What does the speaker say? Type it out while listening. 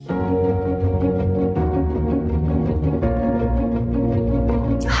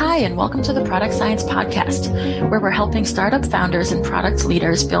and welcome to the Product Science Podcast, where we're helping startup founders and product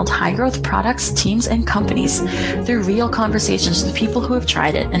leaders build high-growth products, teams, and companies through real conversations with people who have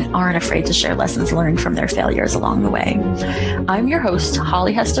tried it and aren't afraid to share lessons learned from their failures along the way. I'm your host,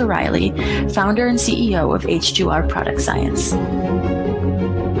 Holly Hester Riley, founder and CEO of H2R Product Science.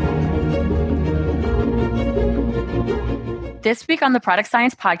 This week on the Product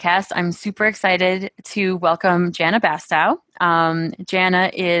Science Podcast, I'm super excited to welcome Janna Bastow.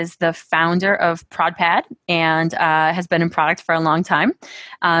 Janna is the founder of ProdPad and has been in product for a long time.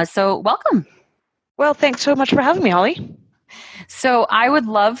 So welcome. Well, thanks so much for having me, Holly. So I would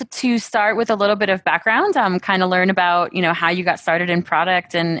love to start with a little bit of background, kind of learn about, how you got started in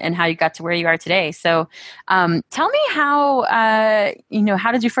product and how you got to where you are today. So tell me how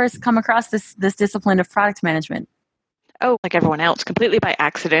did you first come across this discipline of product management? Oh, like everyone else, completely by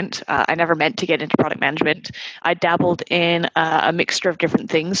accident. I never meant to get into product management. I dabbled in a mixture of different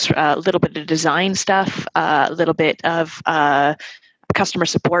things, a little bit of design stuff, a little bit of customer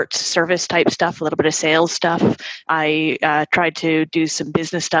support service type stuff, a little bit of sales stuff. I tried to do some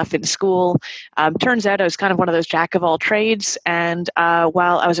business stuff in school. Turns out I was kind of one of those jack of all trades. And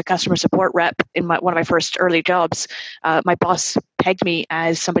while I was a customer support rep in one of my first early jobs, my boss pegged me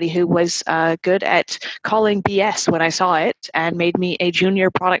as somebody who was good at calling BS when I saw it and made me a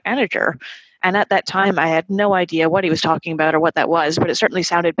junior product manager. And at that time, I had no idea what he was talking about or what that was, but it certainly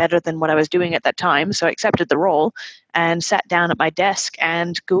sounded better than what I was doing at that time. So I accepted the role and sat down at my desk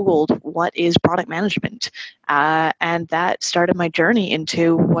and Googled what is product management. And that started my journey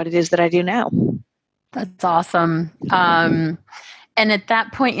into what it is that I do now. That's awesome. And at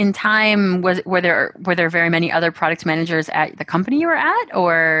that point in time, were there very many other product managers at the company you were at,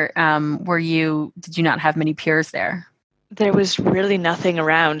 or did you not have many peers there? There was really nothing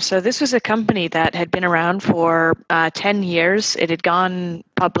around. So this was a company that had been around for 10 years. It had gone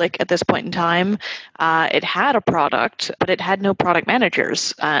public at this point in time. It had a product, but it had no product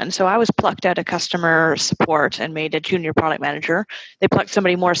managers. And so I was plucked out of customer support and made a junior product manager. They plucked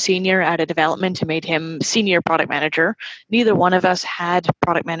somebody more senior out of development and made him senior product manager. Neither one of us had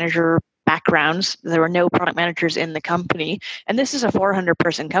product manager backgrounds. There were no product managers in the company. And this is a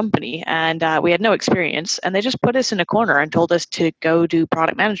 400-person company. And we had no experience. And they just put us in a corner and told us to go do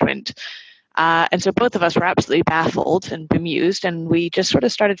product management. And so both of us were absolutely baffled and bemused. And we just sort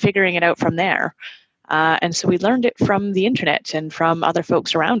of started figuring it out from there. And so we learned it from the internet and from other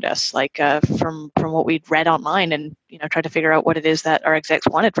folks around us, like from what we'd read online and, tried to figure out what it is that our execs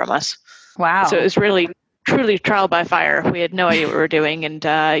wanted from us. Wow. So it was really truly trial by fire. We had no idea what we were doing, and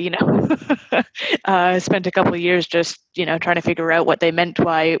spent a couple of years just trying to figure out what they meant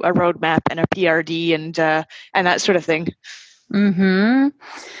by a roadmap and a PRD and that sort of thing. Mm-hmm.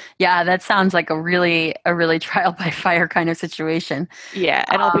 Yeah, that sounds like a really trial by fire kind of situation. Yeah,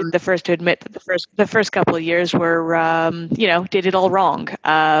 and I'll be the first to admit that the first couple of years were did it all wrong.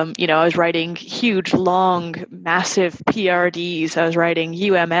 I was writing huge, long, massive PRDs. I was writing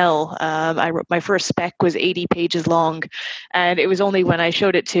UML. My first spec was 80 pages long, and it was only when I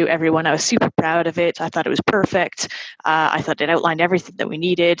showed it to everyone I was super proud of it. I thought it was perfect. I thought it outlined everything that we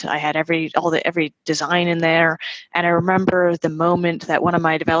needed. I had every design in there, and I remember the moment that one of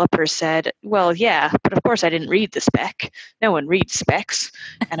my developers said, "Well, yeah, but of course I didn't read the spec. No one reads specs."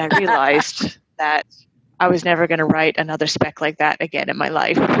 And I realized that I was never going to write another spec like that again in my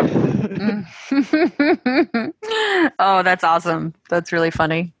life. Oh, that's awesome. That's really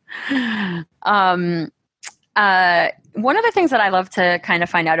funny. One of the things that I love to kind of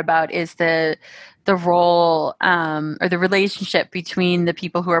find out about is the role or the relationship between the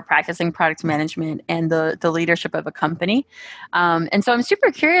people who are practicing product management and the leadership of a company. And so I'm super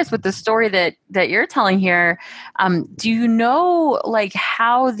curious with the story that you're telling here. Do you know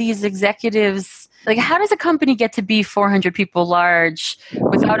how these executives, how does a company get to be 400 people large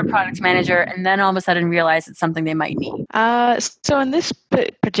without a product manager and then all of a sudden realize it's something they might need? So in this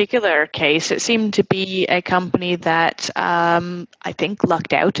particular case, it seemed to be a company that I think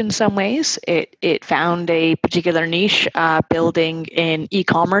lucked out in some ways. It found a particular niche building in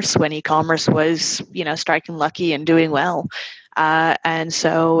e-commerce when e-commerce was, striking lucky and doing well. And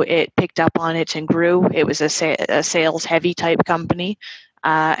so it picked up on it and grew. It was a sales heavy type company.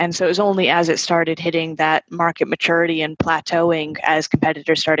 And so it was only as it started hitting that market maturity and plateauing as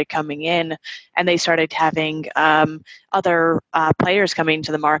competitors started coming in and they started having other players coming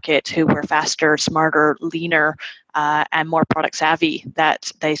into the market who were faster, smarter, leaner, and more product savvy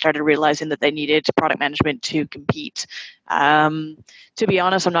that they started realizing that they needed product management to compete. To be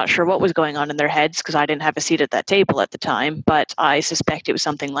honest, I'm not sure what was going on in their heads because I didn't have a seat at that table at the time, but I suspect it was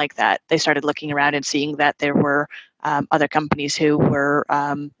something like that. They started looking around and seeing that there were other companies who were,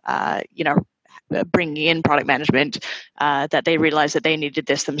 bringing in product management, that they realized that they needed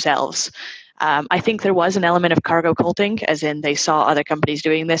this themselves. I think there was an element of cargo culting, as in they saw other companies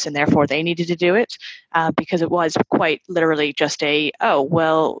doing this and therefore they needed to do it, because it was quite literally just they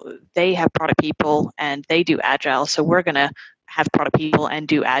have product people and they do agile, so we're going to have product people and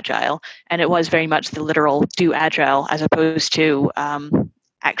do agile. And it was very much the literal do agile as opposed to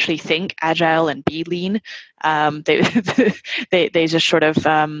actually think agile and be lean. They they just sort of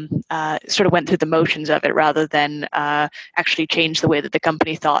went through the motions of it rather than actually change the way that the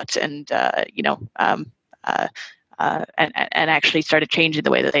company thought and actually started changing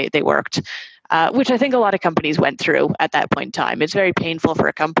the way that they worked. Which I think a lot of companies went through at that point in time. It's very painful for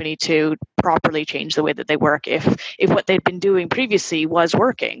a company to properly change the way that they work if what they'd been doing previously was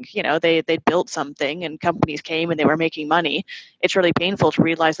working. They built something and companies came and they were making money. It's really painful to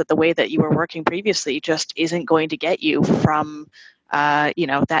realize that the way that you were working previously just isn't going to get you from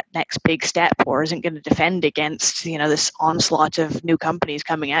that next big step, or isn't going to defend against this onslaught of new companies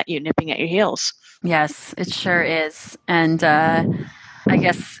coming at you, nipping at your heels. Yes, it sure is. And I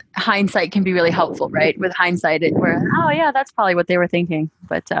guess hindsight can be really helpful, right? With hindsight, oh yeah, that's probably what they were thinking.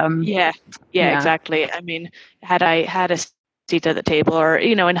 But yeah, exactly. I mean, had I had a seat at the table, or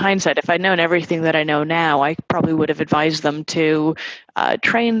in hindsight, if I'd known everything that I know now, I probably would have advised them to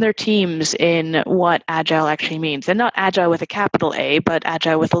train their teams in what agile actually means, and not agile with a capital A, but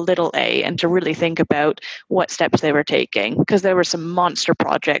agile with a little a, and to really think about what steps they were taking, because there were some monster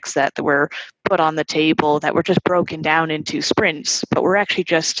projects that were put on the table that were just broken down into sprints, but were actually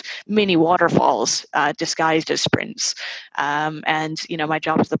just mini waterfalls disguised as sprints. And my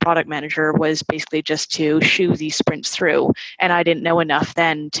job as the product manager was basically just to shoo these sprints through. And I didn't know enough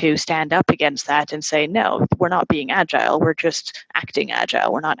then to stand up against that and say, no, we're not being agile. We're just acting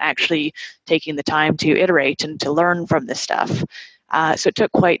agile. We're not actually taking the time to iterate and to learn from this stuff. So it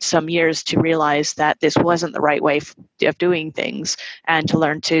took quite some years to realize that this wasn't the right way of doing things, and to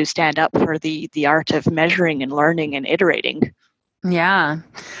learn to stand up for the art of measuring and learning and iterating. Yeah.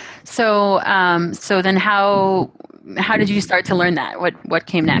 So then how did you start to learn that? What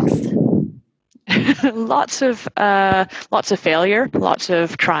came next? Lots of failure, lots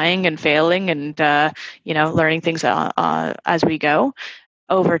of trying and failing, and learning things as we go.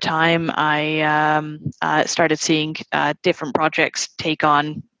 Over time, I started seeing different projects take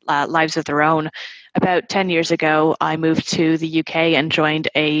on lives of their own. About 10 years ago, I moved to the UK and joined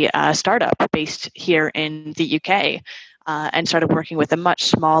a startup based here in the UK. And started working with a much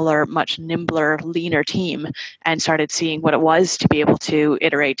smaller, much nimbler, leaner team, and started seeing what it was to be able to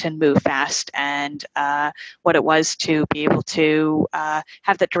iterate and move fast, and what it was to be able to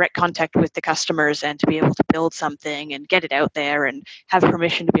have that direct contact with the customers, and to be able to build something and get it out there and have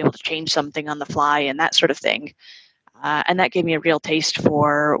permission to be able to change something on the fly and that sort of thing. And that gave me a real taste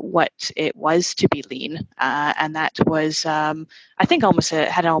for what it was to be lean. And that was, I think,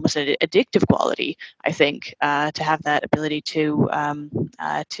 had almost an addictive quality, I think, to have that ability to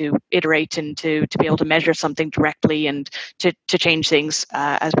iterate and to be able to measure something directly and to change things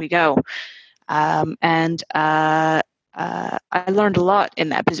as we go. I learned a lot in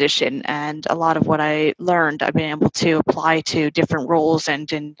that position, and a lot of what I learned I've been able to apply to different roles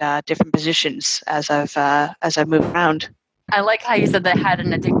and in different positions as I've moved around. I like how you said that had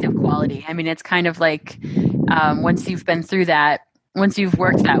an addictive quality. I mean, it's kind of like once you've been through that, once you've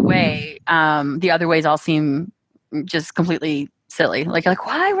worked that way, the other ways all seem just completely silly. Like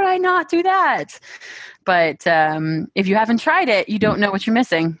why would I not do that? But if you haven't tried it, you don't know what you're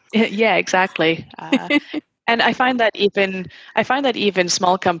missing. Yeah, exactly. And I find that even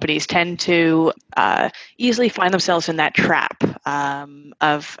small companies tend to easily find themselves in that trap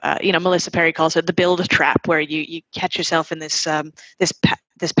of Melissa Perry calls it the build trap, where you catch yourself in this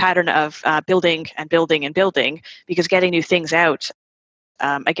pattern of building and building and building, because getting new things out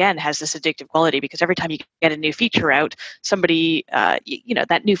again has this addictive quality, because every time you get a new feature out, somebody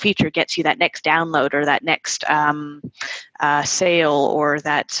that new feature gets you that next download, or that next sale, or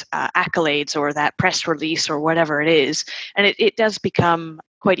that accolades, or that press release, or whatever it is. And it does become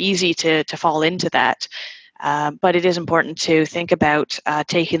quite easy to fall into that. But it is important to think about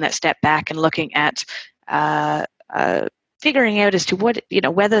taking that step back and looking at figuring out as to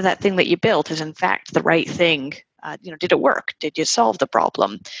whether that thing that you built is in fact the right thing. Did it work? Did you solve the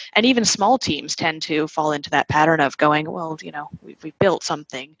problem? And even small teams tend to fall into that pattern of going, well, we've built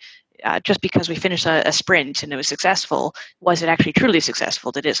something. Just because we finished a sprint and it was successful, was it actually truly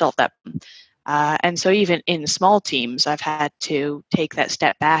successful? Did it solve that? And so even in small teams, I've had to take that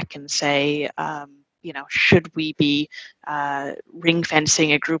step back and say, should we be ring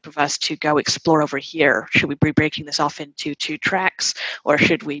fencing a group of us to go explore over here? Should we be breaking this off into 2 tracks, or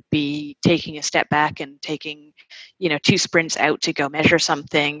should we be taking a step back and taking 2 sprints out to go measure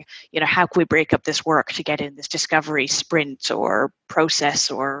something? How can we break up this work to get in this discovery sprint or process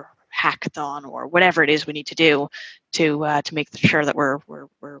or hackathon or whatever it is we need to do to make sure that we're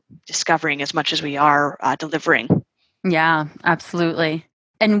discovering as much as we are delivering. Yeah, absolutely.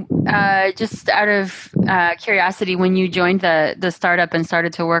 And just out of curiosity, when you joined the startup and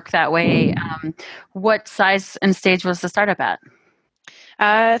started to work that way, what size and stage was the startup at?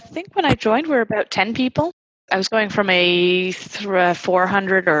 I think when I joined, we were about 10 people. I was going from a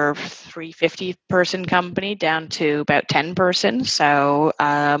 400 or 350 person company down to about 10 person. So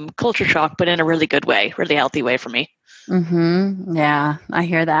culture shock, but in a really good way, really healthy way for me. Mm-hmm. Yeah, I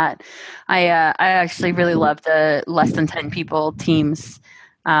hear that. I actually really love the less than 10 people teams.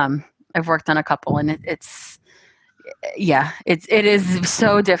 I've worked on a couple, and it is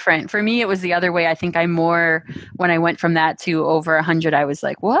so different. For me, it was the other way. I think when I went from that to over 100, I was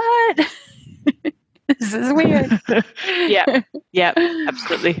like, what? This is weird. Yeah,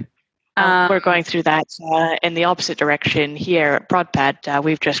 absolutely. We're going through that in the opposite direction here at Prodpad.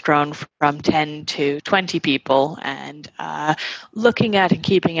 We've just grown from 10 to 20 people, and looking at and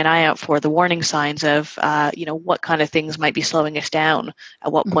keeping an eye out for the warning signs of, what kind of things might be slowing us down.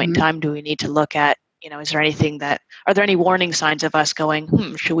 At what point in time do we need to look at, is there anything are there any warning signs of us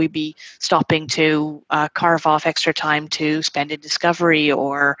going, should we be stopping to carve off extra time to spend in discovery,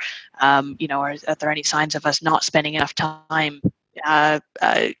 or, are there any signs of us not spending enough time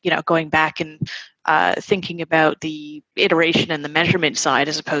going back and thinking about the iteration and the measurement side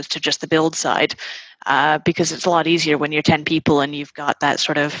as opposed to just the build side, because it's a lot easier when you're 10 people and you've got that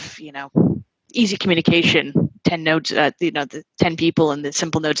sort of, easy communication, 10 nodes, the 10 people and the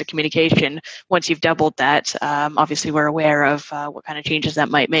simple nodes of communication. Once you've doubled that, obviously we're aware of what kind of changes that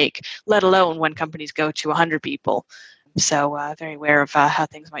might make, let alone when companies go to 100 people. So very aware of how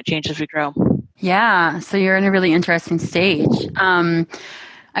things might change as we grow. Yeah, so you're in a really interesting stage.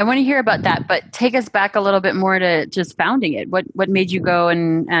 I want to hear about that, but take us back a little bit more to just founding it. What made you go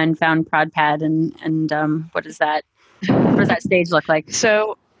and found Prodpad, and what does that stage look like?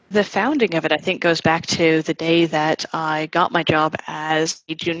 So the founding of it, I think, goes back to the day that I got my job as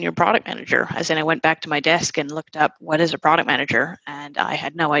a junior product manager. As in, I went back to my desk and looked up what is a product manager, and I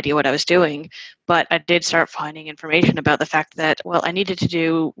had no idea what I was doing. But I did start finding information about the fact that, well, I needed to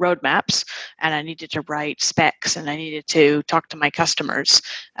do roadmaps, and I needed to write specs, and I needed to talk to my customers.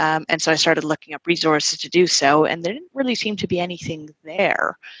 And so I started looking up resources to do so, and there didn't really seem to be anything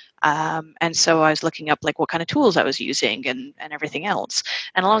there. And so I was looking up like what kind of tools I was using and everything else.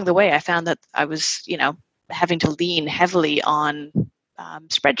 And along the way, I found that I was, having to lean heavily on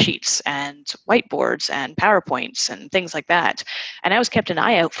spreadsheets and whiteboards and PowerPoints and things like that. And I always kept an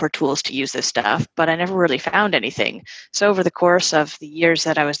eye out for tools to use this stuff, but I never really found anything. So over the course of the years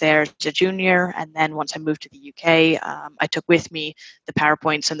that I was there as a junior, and then once I moved to the UK, I took with me the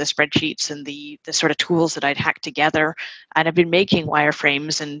PowerPoints and the spreadsheets and the sort of tools that I'd hacked together. And I've been making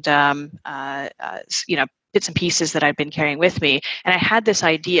wireframes and bits and pieces that I've been carrying with me. And I had this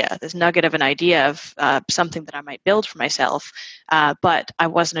idea, this nugget of an idea of something that I might build for myself, but I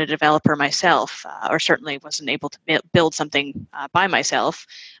wasn't a developer myself, or certainly wasn't able to build something by myself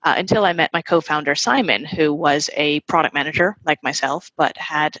until I met my co-founder, Simon, who was a product manager like myself, but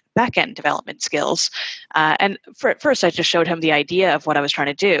had back-end development skills. And at first, I just showed him the idea of what I was trying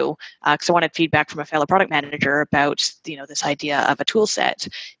to do, because I wanted feedback from a fellow product manager about this idea of a tool set.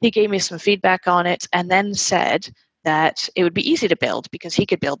 He gave me some feedback on it, and then said that it would be easy to build because he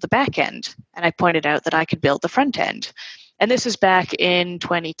could build the back end. And I pointed out that I could build the front end. And this is back in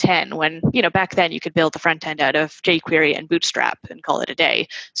 2010 when, back then you could build the front end out of jQuery and Bootstrap and call it a day.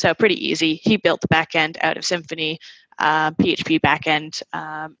 So pretty easy. He built the back end out of Symfony, PHP backend.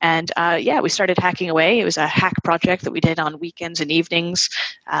 We started hacking away. It was a hack project that we did on weekends and evenings.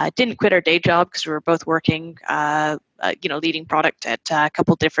 Didn't quit our day job because we were both working, leading product at a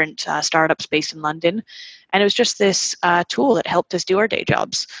couple different startups based in London. And it was just this tool that helped us do our day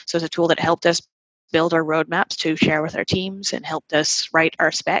jobs. So it's a tool that helped us build our roadmaps to share with our teams and helped us write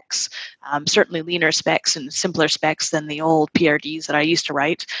our specs, certainly leaner specs and simpler specs than the old PRDs that I used to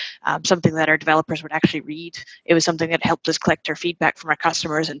write, something that our developers would actually read. It was something that helped us collect our feedback from our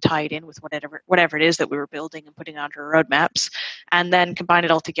customers and tie it in with whatever it is that we were building and putting onto our roadmaps, and then combine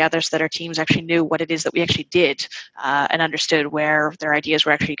it all together so that our teams actually knew what it is that we actually did and understood where their ideas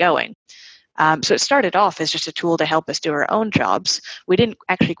were actually going. So it started off as just a tool to help us do our own jobs. We didn't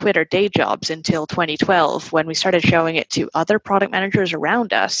actually quit our day jobs until 2012 when we started showing it to other product managers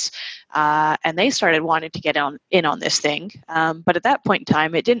around us. and they started wanting to get in on this thing. But at that point in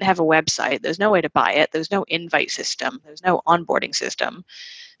time, it didn't have a website. There's no way to buy it. There's no invite system. There's no onboarding system.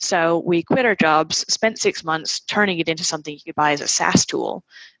 So we quit our jobs, spent 6 months turning it into something you could buy as a SaaS tool,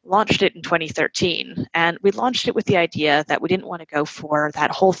 launched it in 2013. And we launched it with the idea that we didn't want to go for that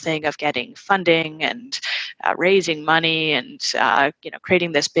whole thing of getting funding and raising money and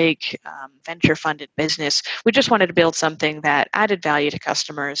creating this big venture-funded business. We just wanted to build something that added value to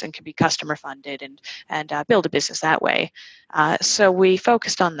customers and could be customer-funded and build a business that way. So we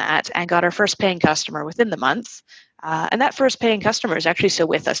focused on that and got our first paying customer within the month. And that first paying customer is actually still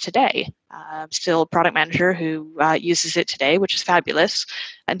with us today. Still a product manager who uses it today, which is fabulous.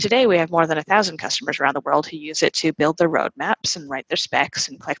 And today we have more than 1,000 customers around the world who use it to build their roadmaps and write their specs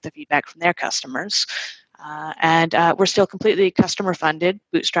and collect the feedback from their customers. And we're still completely customer funded,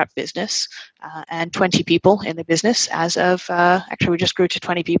 bootstrap business, and 20 people in the business as of, actually we just grew to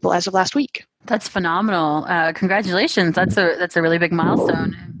 20 people as of last week. That's phenomenal. Congratulations. That's a really big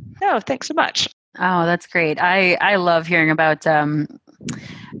milestone. No, thanks so much. Oh, that's great. I love hearing about, I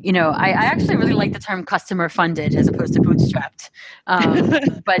actually really like the term customer funded as opposed to bootstrapped.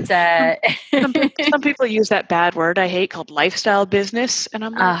 But some people use that bad word I hate called lifestyle business. And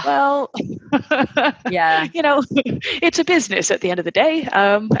I'm like, well, yeah, it's a business at the end of the day.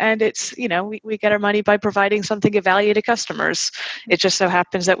 And it's, we get our money by providing something of value to customers. It just so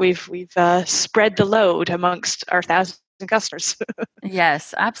happens that we've spread the load amongst our thousands of customers.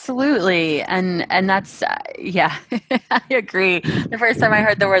 Yes, absolutely. And that's I agree. The first time I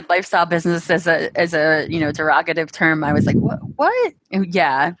heard the word lifestyle business as a derogative term, I was like, what?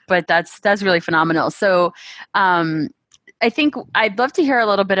 Yeah, but that's really phenomenal. So I think I'd love to hear a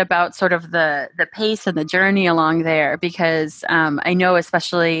little bit about sort of the pace and the journey along there, because I know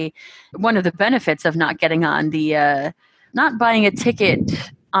especially one of the benefits of not getting on the not buying a ticket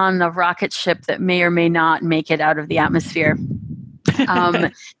on the rocket ship that may or may not make it out of the atmosphere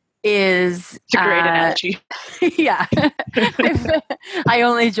is it's a great analogy. Yeah. I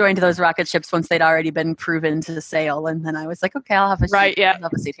only joined those rocket ships once they'd already been proven to sail, and then I was like, okay, I'll have a seat. Right, yeah. I'll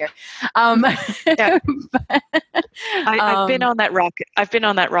have a seat here. Yeah. I've been on that rocket. I've been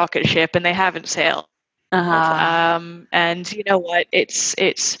on that rocket ship, and they haven't sailed. And you know what? It's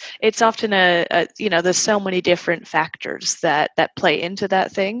often there's so many different factors that play into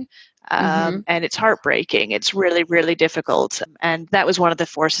that thing. And it's heartbreaking. It's really, really difficult. And that was one of the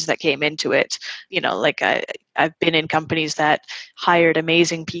forces that came into it. I've been in companies that hired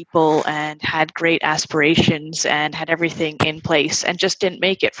amazing people and had great aspirations and had everything in place and just didn't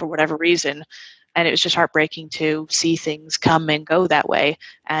make it for whatever reason. And it was just heartbreaking to see things come and go that way.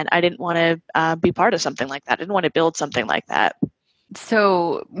 And I didn't want to be part of something like that. I didn't want to build something like that.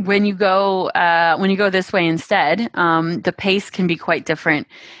 So when you go this way instead, the pace can be quite different,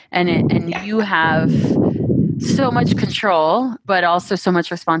 and you have so much control, but also so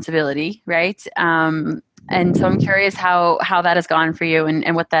much responsibility, right? And so I'm curious how that has gone for you,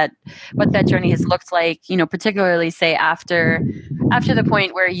 and what that journey has looked like. Particularly say after the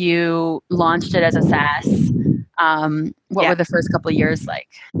point where you launched it as a SaaS. What were the first couple of years like?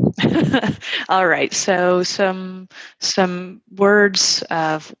 All right. So some words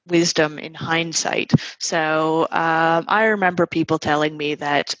of wisdom in hindsight. So I remember people telling me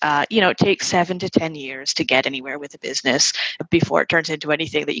that it takes 7 to 10 years to get anywhere with a business before it turns into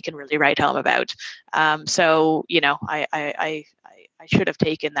anything that you can really write home about. I should have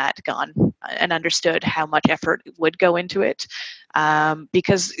taken that gun and understood how much effort would go into it.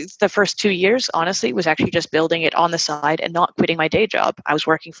 Because the first 2 years, honestly, was actually just building it on the side and not quitting my day job. I was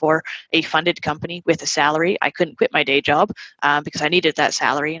working for a funded company with a salary. I couldn't quit my day job because I needed that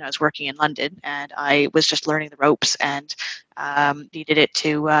salary, and I was working in London, and I was just learning the ropes and needed it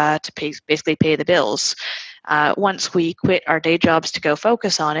to basically pay the bills. Once we quit our day jobs to go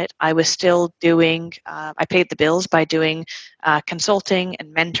focus on it, I was still doing, I paid the bills by doing consulting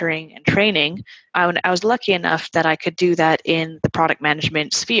and mentoring and training. I was lucky enough that I could do that in the product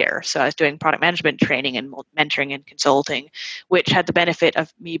management sphere. So I was doing product management training and mentoring and consulting, which had the benefit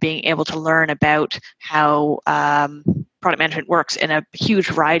of me being able to learn about how product management works in a huge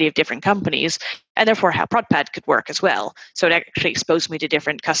variety of different companies, and therefore how ProdPad could work as well. So it actually exposed me to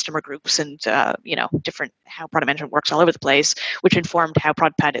different customer groups and different how product management works all over the place, which informed how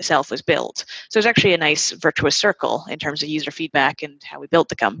ProdPad itself was built. So it was actually a nice virtuous circle in terms of user feedback and how we built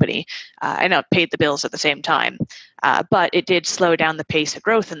the company. I know it paid the bills at the same time, but it did slow down the pace of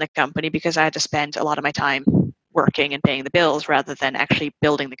growth in the company because I had to spend a lot of my time working and paying the bills rather than actually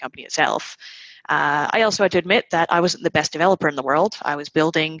building the company itself. I also had to admit that I wasn't the best developer in the world. I was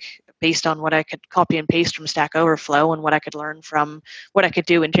building based on what I could copy and paste from Stack Overflow and what I could learn from what I could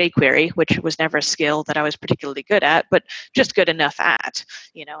do in jQuery, which was never a skill that I was particularly good at, but just good enough at.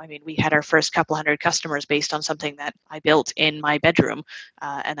 We had our first couple hundred customers based on something that I built in my bedroom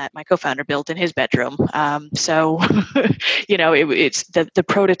and that my co-founder built in his bedroom. It's the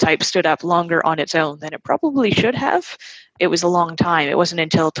prototype stood up longer on its own than it probably should have. It was a long time. It wasn't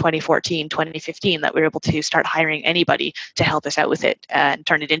until 2014, 2015 that we were able to start hiring anybody to help us out with it and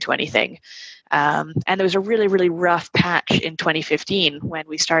turn it into anything. And there was a really, really rough patch in 2015 when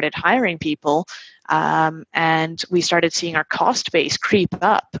we started hiring people and we started seeing our cost base creep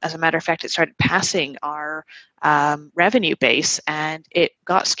up. As a matter of fact, it started passing our revenue base, and it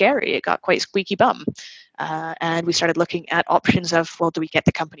got scary. It got quite squeaky bum. And we started looking at options of, well, do we get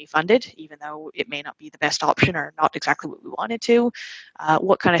the company funded, even though it may not be the best option or not exactly what we wanted to?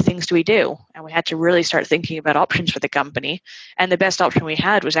 What kind of things do we do? And we had to really start thinking about options for the company. And the best option we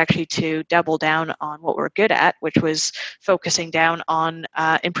had was actually to double down on what we're good at, which was focusing down on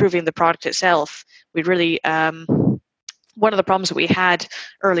improving the product itself. We really, one of the problems that we had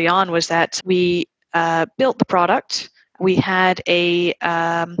early on was that we built the product. We had a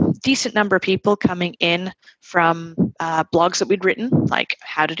decent number of people coming in from blogs that we'd written, like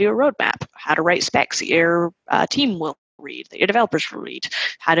how to do a roadmap, how to write specs that your team will read, that your developers will read,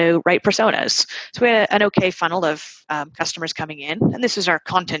 how to write personas. So we had an okay funnel of customers coming in, and this is our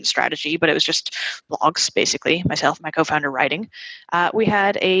content strategy, but it was just blogs, basically, myself and my co-founder writing. We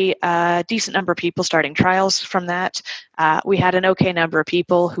had a decent number of people starting trials from that. We had an okay number of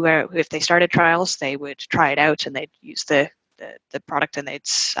people who, if they started trials, they would try it out and they'd use the product and they'd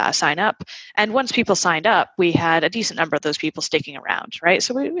sign up. And once people signed up, we had a decent number of those people sticking around, right?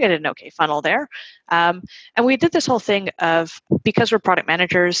 So we had an okay funnel there. And we did this whole thing of, because we're product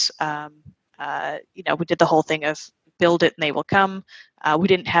managers, we did the whole thing of build it and they will come. We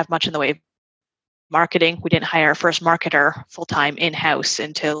didn't have much in the way of marketing. We didn't hire our first marketer full-time in-house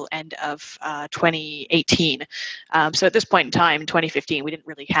until end of 2018. So at this point in time, in 2015, we didn't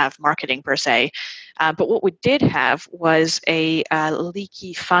really have marketing per se. But what we did have was a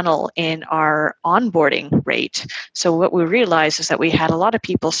leaky funnel in our onboarding rate. So what we realized is that we had a lot of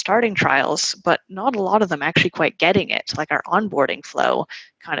people starting trials, but not a lot of them actually quite getting it. Like our onboarding flow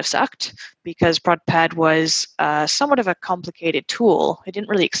kind of sucked because ProdPad was somewhat of a complicated tool. It didn't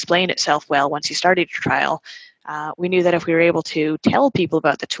really explain itself well once you started your trial. We knew that if we were able to tell people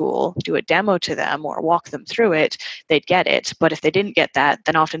about the tool, do a demo to them or walk them through it, they'd get it. But if they didn't get that,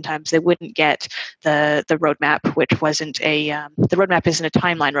 then oftentimes they wouldn't get the roadmap, which wasn't the roadmap isn't a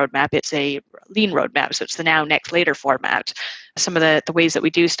timeline roadmap, it's a lean roadmap. So it's the now, next, later format. Some of the ways that we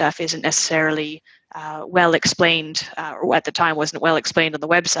do stuff isn't necessarily well explained, or at the time wasn't well explained on the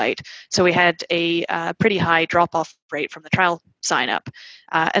website. So we had a pretty high drop-off rate from the trial sign up.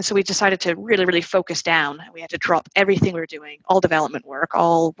 And so we decided to really, really focus down. We had to drop everything we were doing, all development work,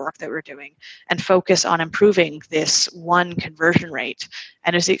 all work that we were doing, and focus on improving this one conversion rate.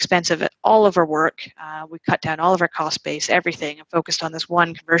 And at the expense of all of our work, we cut down all of our cost base, everything, and focused on this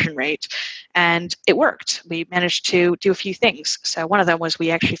one conversion rate. And it worked. We managed to do a few things. So one of them was we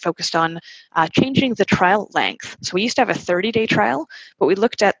actually focused on changing the trial length. So we used to have a 30-day trial, but we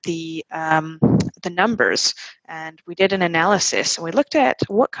looked at the numbers and we did an analysis and we looked at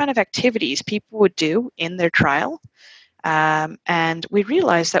what kind of activities people would do in their trial. And we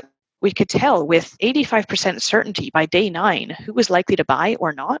realized that we could tell with 85% certainty by day 9 who was likely to buy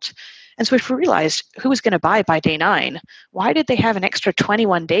or not. And so if we realized who was going to buy by day 9, why did they have an extra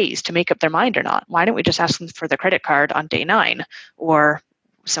 21 days to make up their mind or not? Why didn't we just ask them for the credit card on day 9 or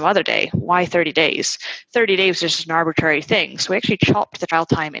some other day? Why 30 days? 30 days is just an arbitrary thing. So we actually chopped the trial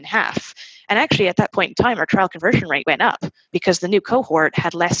time in half. And actually at that point in time, our trial conversion rate went up because the new cohort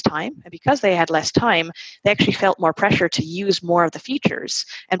had less time. And because they had less time, they actually felt more pressure to use more of the features.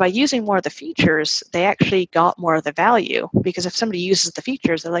 And by using more of the features, they actually got more of the value. Because if somebody uses the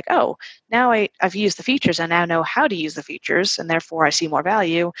features, they're like, oh, now I've used the features and now know how to use the features. And therefore I see more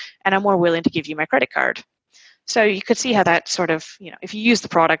value and I'm more willing to give you my credit card. So you could see how that sort of, if you use the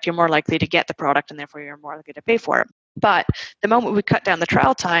product, you're more likely to get the product and therefore you're more likely to pay for it. But the moment we cut down the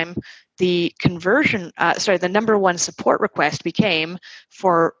trial time, the number one support request became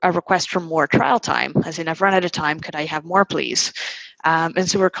for a request for more trial time, as in, I've run out of time, could I have more, please? And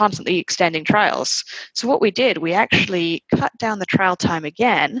so we're constantly extending trials. So what we did, we actually cut down the trial time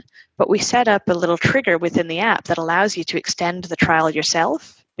again, but we set up a little trigger within the app that allows you to extend the trial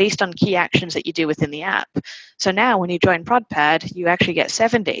yourself based on key actions that you do within the app. So now when you join ProdPad, you actually get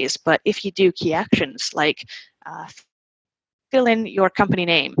 7 days, but if you do key actions like fill in your company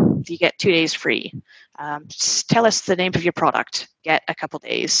name, you get 2 days free. Tell us the name of your product, get a couple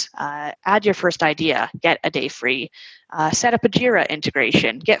days. Add your first idea, get a day free. Set up a Jira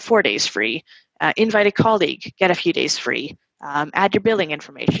integration, get 4 days free. Invite a colleague, get a few days free. Add your billing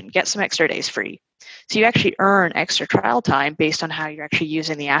information, get some extra days free. So you actually earn extra trial time based on how you're actually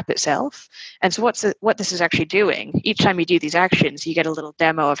using the app itself. And so what this is actually doing, each time you do these actions, you get a little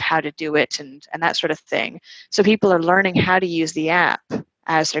demo of how to do it and that sort of thing. So people are learning how to use the app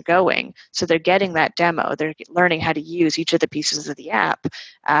as they're going. So they're getting that demo. They're learning how to use each of the pieces of the app,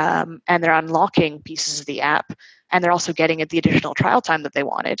 and they're unlocking pieces of the app. And they're also getting the additional trial time that they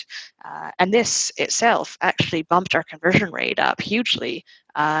wanted. And this itself actually bumped our conversion rate up hugely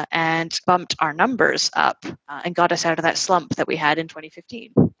and bumped our numbers up and got us out of that slump that we had in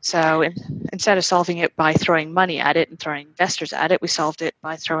 2015. So instead of solving it by throwing money at it and throwing investors at it, we solved it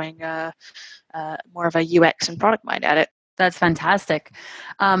by throwing more of a UX and product mind at it. That's fantastic.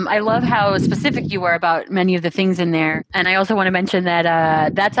 I love how specific you were about many of the things in there. And I also want to mention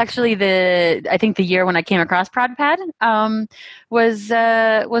that that's actually I think the year when I came across ProdPad was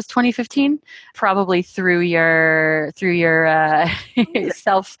 2015, probably through your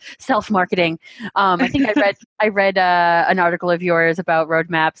self marketing. I think I read an article of yours about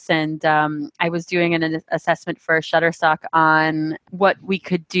roadmaps, and I was doing an assessment for Shutterstock on what we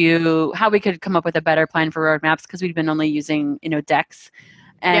could do, how we could come up with a better plan for roadmaps, because we'd been only using decks,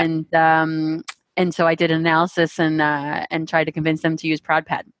 and and so I did an analysis and tried to convince them to use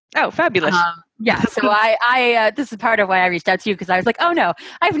ProdPad. Oh, fabulous! Yeah, so I this is part of why I reached out to you, because I was like, oh no,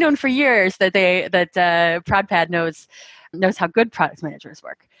 I've known for years that ProdPad knows how good product managers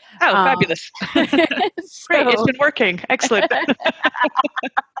work. Oh, fabulous! Great, it's been working. Excellent.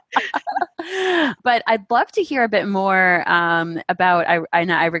 But I'd love to hear a bit more about.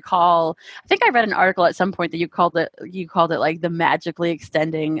 I recall. I think I read an article at some point that you called it like the magically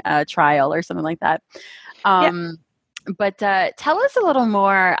extending trial or something like that. But tell us a little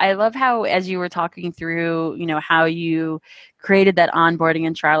more. I love how, as you were talking through, how you created that onboarding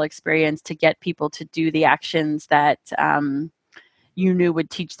and trial experience to get people to do the actions that you knew would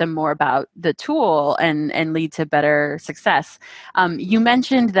teach them more about the tool and lead to better success. You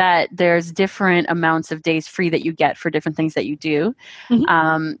mentioned that there's different amounts of days free that you get for different things that you do.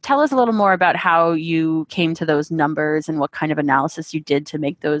 Mm-hmm. Tell us a little more about how you came to those numbers and what kind of analysis you did to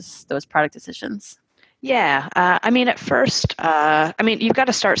make those product decisions. Yeah, at first, you've got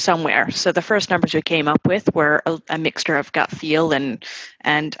to start somewhere. So the first numbers we came up with were a mixture of gut feel and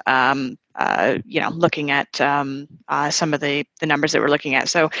looking at some of the numbers that we're looking at.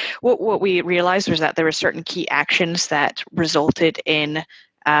 So what we realized was that there were certain key actions that resulted in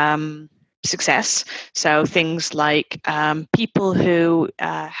success. So things like people who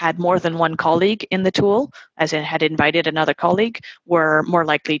had more than one colleague in the tool, as in had invited another colleague, were more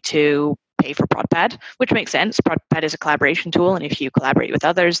likely to pay for ProdPad, which makes sense. ProdPad is a collaboration tool, and if you collaborate with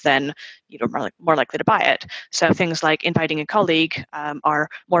others, then you're more likely to buy it. So things like inviting a colleague are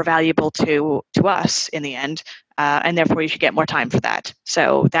more valuable to us in the end, and therefore you should get more time for that.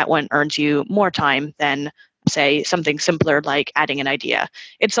 So that one earns you more time than, say, something simpler like adding an idea.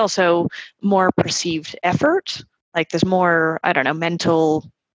 It's also more perceived effort. Like there's more, mental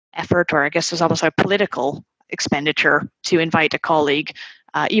effort, or I guess there's almost a political expenditure to invite a colleague,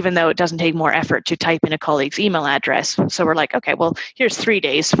 even though it doesn't take more effort to type in a colleague's email address. So we're like, okay, well, here's 3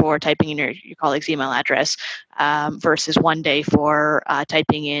 days for typing in your colleague's email address versus 1 day for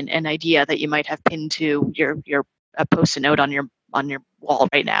typing in an idea that you might have pinned to your Post-it note on your wall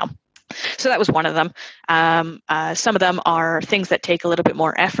right now. So that was one of them. Some of them are things that take a little bit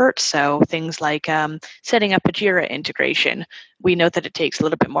more effort. So things like setting up a Jira integration. We know that it takes a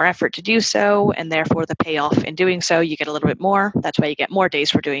little bit more effort to do so, and therefore the payoff in doing so, you get a little bit more. That's why you get more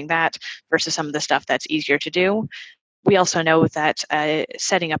days for doing that versus some of the stuff that's easier to do. We also know that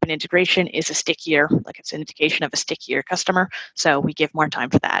setting up an integration is it's an indication of a stickier customer. So we give more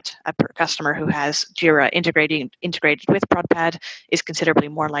time for that. A customer who has Jira integrated with ProdPad is considerably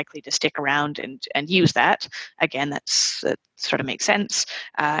more likely to stick around and use that. Again, that sort of makes sense.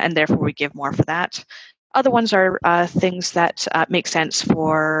 And therefore we give more for that. Other ones are things that make sense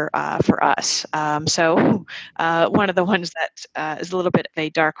for us. So one of the ones that is a little bit of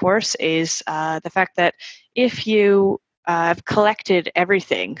a dark horse is the fact that if you have collected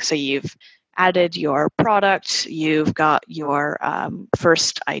everything, so you've added your product, you've got your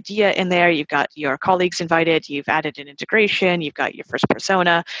first idea in there, you've got your colleagues invited, you've added an integration, you've got your first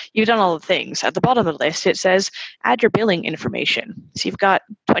persona, you've done all the things. At the bottom of the list, it says add your billing information. So you've got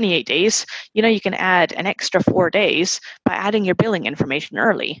 28 days. You can add an extra 4 days by adding your billing information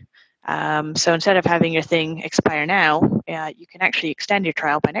early. So instead of having your thing expire now, you can actually extend your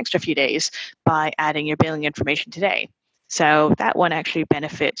trial by an extra few days by adding your billing information today. So that one actually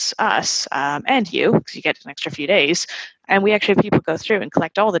benefits us and you, because you get an extra few days. And we actually have people go through and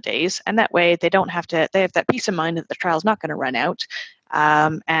collect all the days, and that way they don't have to. They have that peace of mind that the trial's not going to run out,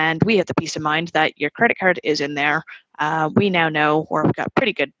 and we have the peace of mind that your credit card is in there. We now know, or we've got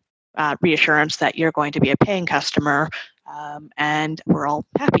pretty good reassurance that you're going to be a paying customer, and we're all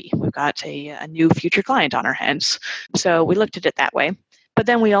happy. We've got a new future client on our hands. So we looked at it that way. But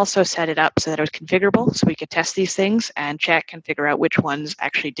then we also set it up so that it was configurable, so we could test these things and check and figure out which ones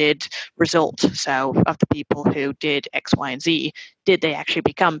actually did result. So of the people who did X, Y, and Z, did they actually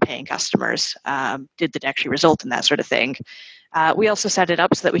become paying customers? Did it actually result in that sort of thing? We also set it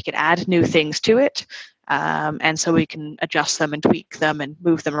up so that we could add new things to it. And so we can adjust them and tweak them and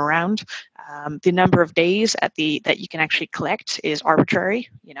move them around. The number of days that you can actually collect is arbitrary.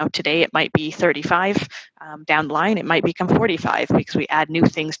 Today it might be 35. Down the line it might become 45 because we add new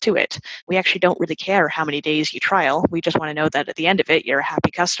things to it. We actually don't really care how many days you trial. We just want to know that at the end of it you're a happy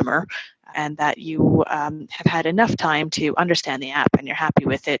customer and that you have had enough time to understand the app and you're happy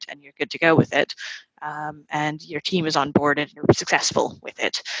with it and you're good to go with it. And your team is on board and you're successful with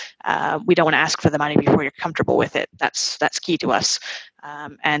it. We don't want to ask for the money before you're comfortable with it. That's key to us.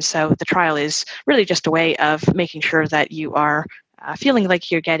 And so the trial is really just a way of making sure that you are feeling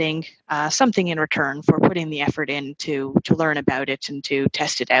like you're getting something in return for putting the effort in to learn about it and to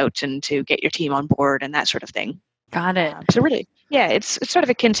test it out and to get your team on board and that sort of thing. Got it. So really, yeah, it's sort of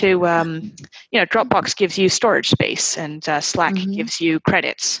akin to, Dropbox gives you storage space and Slack gives you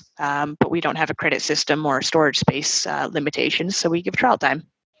credits, but we don't have a credit system or storage space limitations, so we give trial time.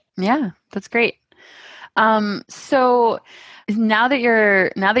 Yeah, that's great. So now that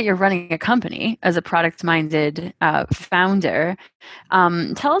you're running a company as a product-minded founder,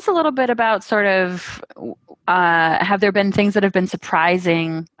 tell us a little bit about sort of have there been things that have been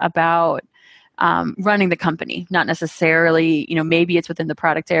surprising about running the company? Not necessarily, maybe it's within the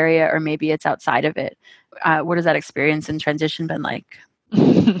product area or maybe it's outside of it. What has that experience and transition been like?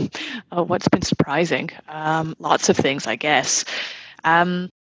 Oh, what's been surprising? Lots of things, I guess.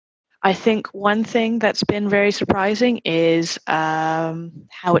 I think one thing that's been very surprising is how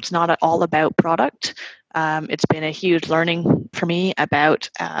it's not at all about product. It's been a huge learning for me about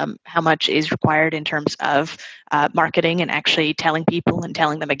how much is required in terms of marketing and actually telling people and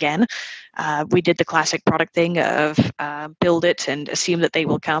telling them again. We did the classic product thing of build it and assume that they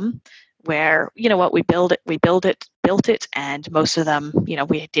will come. Where, we built it, and most of them,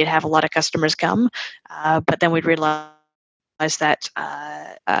 we did have a lot of customers come, but then we'd realize that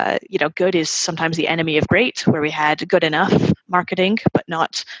good is sometimes the enemy of great, where we had good enough marketing but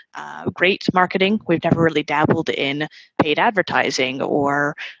not great marketing. We've never really dabbled in paid advertising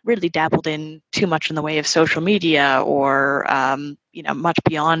or really dabbled in too much in the way of social media or much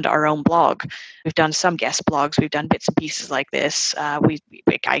beyond our own blog. We've done some guest blogs, we've done bits and pieces like this. I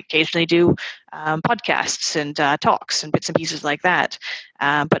occasionally do podcasts and talks and bits and pieces like that.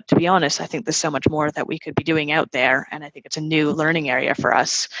 But to be honest, I think there's so much more that we could be doing out there, and I think it's a new learning area for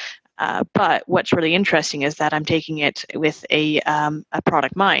us. But what's really interesting is that I'm taking it with a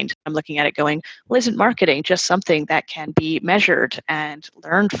product mind. I'm looking at it going, well, isn't marketing just something that can be measured and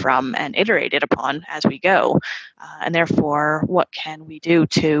learned from and iterated upon as we go? And therefore, what can we do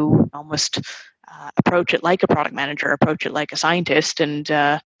to almost approach it like a product manager, approach it like a scientist, and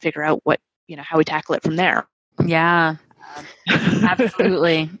figure out how we tackle it from there? Yeah.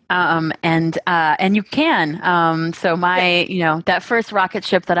 Absolutely. And you can. So that first rocket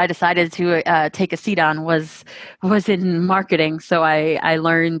ship that I decided to take a seat on was in marketing. So I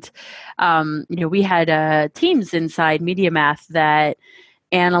learned, we had teams inside Media Math that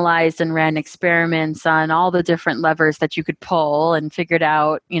analyzed and ran experiments on all the different levers that you could pull and figured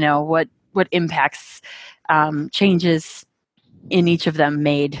out, what impacts changes in each of them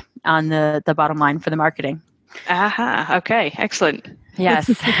made on the bottom line for the marketing. Aha. Okay. Excellent. Yes.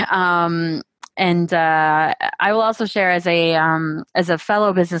 And I will also share as a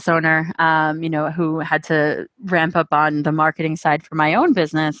fellow business owner, who had to ramp up on the marketing side for my own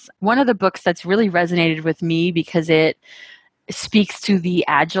business. One of the books that's really resonated with me because it speaks to the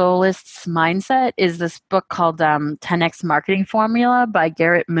agilist's mindset is this book called 10X Marketing Formula by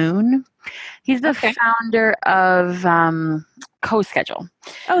Garrett Moon. He's the founder of CoSchedule.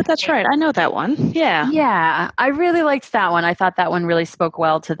 Oh, that's right. I know that one. Yeah. Yeah. I really liked that one. I thought that one really spoke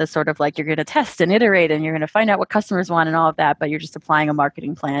well to the sort of like you're going to test and iterate and you're going to find out what customers want and all of that, but you're just applying a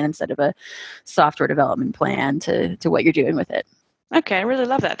marketing plan instead of a software development plan to what you're doing with it. Okay. I really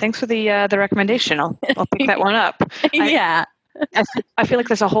love that. Thanks for the recommendation. I'll pick that one up. Yeah. I feel like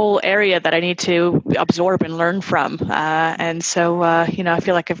there's a whole area that I need to absorb and learn from. And so, I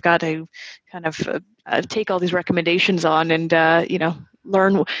feel like I've got to kind of take all these recommendations on and,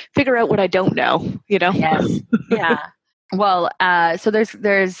 figure out what I don't know. Yes. Yeah. Well, so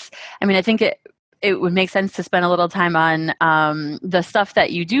I mean, I think it would make sense to spend a little time on the stuff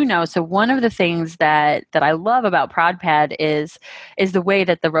that you do know. So one of the things that I love about ProdPad is the way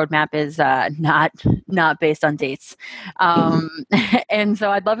that the roadmap is not based on dates. And so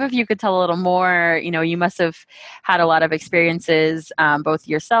I'd love if you could tell a little more. You must have had a lot of experiences, both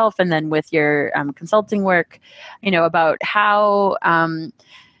yourself and then with your consulting work. About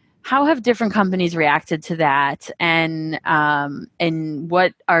how have different companies reacted to that, and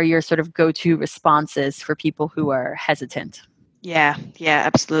what are your sort of go-to responses for people who are hesitant? Yeah,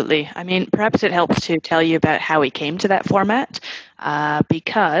 absolutely. I mean, perhaps it helps to tell you about how we came to that format,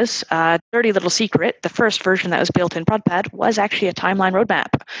 because dirty little secret, the first version that was built in ProdPad was actually a timeline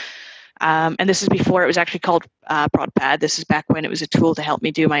roadmap. And this is before it was actually called ProdPad. This is back when it was a tool to help me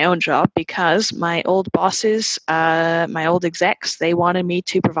do my own job, because my old bosses, my old execs, they wanted me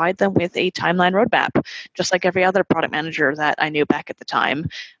to provide them with a timeline roadmap, just like every other product manager that I knew back at the time.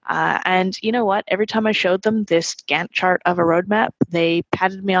 And you know what? Every time I showed them this Gantt chart of a roadmap, they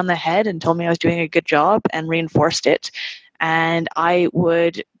patted me on the head and told me I was doing a good job and reinforced it. And I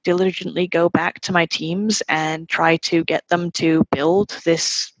would diligently go back to my teams and try to get them to build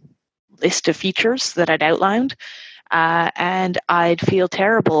this list of features that I'd outlined. And I'd feel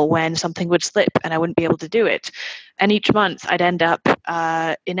terrible when something would slip and I wouldn't be able to do it. And each month I'd end up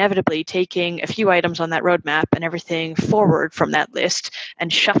inevitably taking a few items on that roadmap and everything forward from that list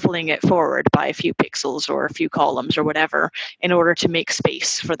and shuffling it forward by a few pixels or a few columns or whatever in order to make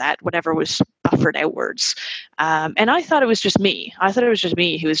space for that, whatever was buffered outwards. And I thought it was just me. I thought it was just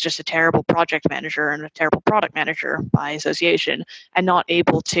me who was just a terrible project manager and a terrible product manager by association, and not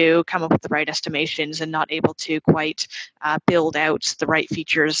able to come up with the right estimations and not able to quite build out the right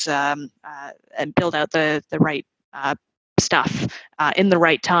features and build out the right stuff in the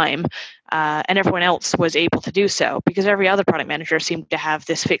right time. And everyone else was able to do so because every other product manager seemed to have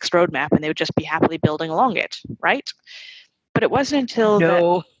this fixed roadmap and they would just be happily building along it, right? But it wasn't until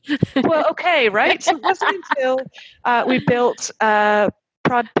No. well, okay, right? So it wasn't until we built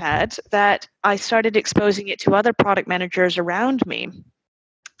ProdPad that I started exposing it to other product managers around me.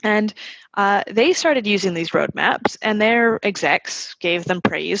 And they started using these roadmaps, and their execs gave them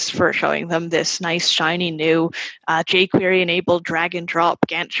praise for showing them this nice, shiny new jQuery-enabled drag-and-drop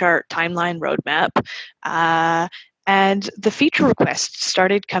Gantt chart timeline roadmap. And the feature requests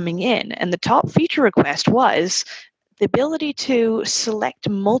started coming in, and the top feature request was the ability to select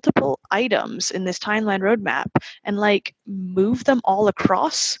multiple items in this timeline roadmap and move them all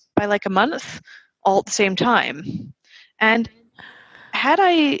across by a month all at the same time. And had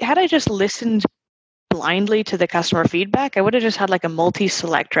I just listened blindly to the customer feedback, I would have just had a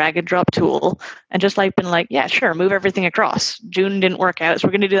multi-select drag and drop tool and just been yeah, sure, move everything across. June didn't work out, so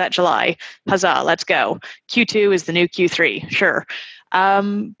we're going to do that July. Huzzah, let's go. Q2 is the new Q3, sure.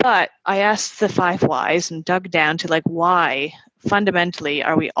 But I asked the 5 whys and dug down to why fundamentally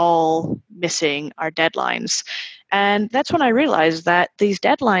are we all missing our deadlines? And that's when I realized that these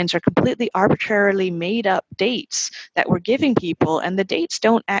deadlines are completely arbitrarily made up dates that we're giving people, and the dates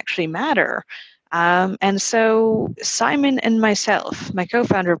don't actually matter. And so Simon and myself, my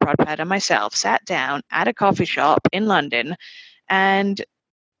co-founder of ProdPad and myself, sat down at a coffee shop in London and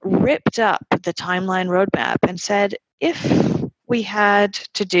ripped up the timeline roadmap and said, if we had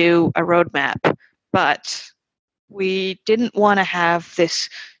to do a roadmap, but we didn't want to have this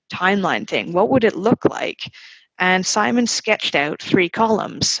timeline thing, what would it look like? And Simon sketched out 3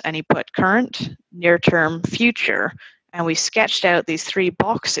 columns, and he put current, near term, future, and we sketched out these 3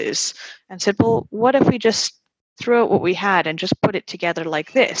 boxes and said, well, what if we just threw out what we had and just put it together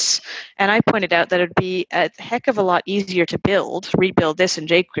like this? And I pointed out that it'd be a heck of a lot easier to rebuild this in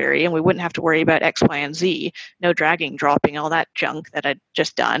jQuery, and we wouldn't have to worry about X, Y, and Z, no dragging, dropping, all that junk that I'd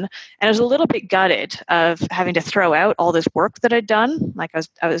just done. And I was a little bit gutted of having to throw out all this work that I'd done.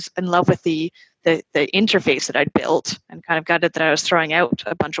 I was in love with the interface that I'd built, and kind of gutted that I was throwing out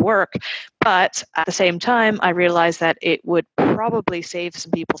a bunch of work. But at the same time, I realized that it would probably save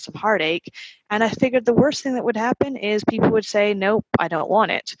some people some heartache. And I figured the worst thing that would happen is people would say, nope, I don't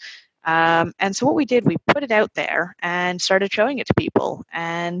want it. And so what we did, we put it out there and started showing it to people.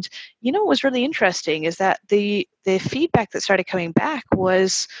 And what was really interesting is that the feedback that started coming back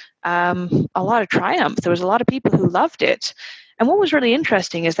was a lot of triumph. There was a lot of people who loved it. And what was really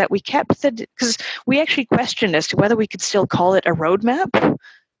interesting is that we kept because we actually questioned as to whether we could still call it a roadmap,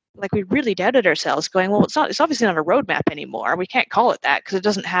 we really doubted ourselves, going, well, it's obviously not a roadmap anymore. We can't call it that because it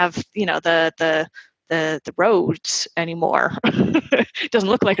doesn't have, the roads anymore. It doesn't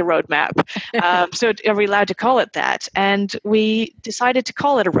look like a roadmap. So are we allowed to call it that? And we decided to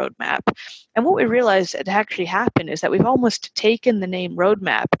call it a roadmap. And what we realized had actually happened is that we've almost taken the name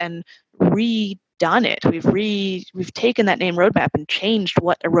roadmap and redone it. We've taken that name roadmap and changed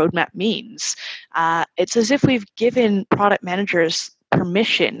what a roadmap means. It's as if we've given product managers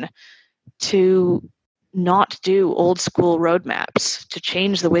permission to not do old school roadmaps, to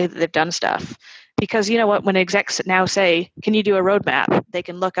change the way that they've done stuff. Because you know what, when execs now say, can you do a roadmap, they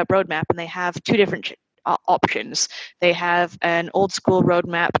can look up roadmap and they have two different options. They have an old school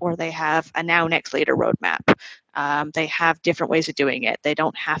roadmap, or they have a now, next, later roadmap. They have different ways of doing it. They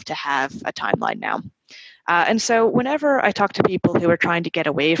don't have to have a timeline now. And so whenever I talk to people who are trying to get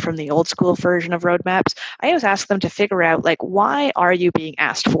away from the old school version of roadmaps, I always ask them to figure out, why are you being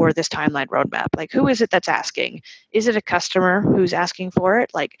asked for this timeline roadmap? Who is it that's asking? Is it a customer who's asking for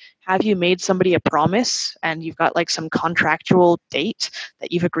it? Have you made somebody a promise and you've got some contractual date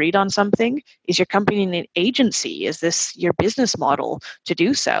that you've agreed on something? Is your company an agency? Is this your business model to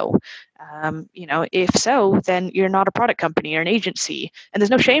do so? If so, then you're not a product company, you're an agency. And there's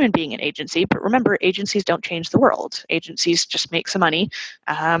no shame in being an agency, but remember, agencies don't change the world. Agencies just make some money,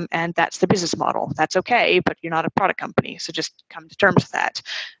 and that's the business model. That's okay, but you're not a product company, so just come to terms with that.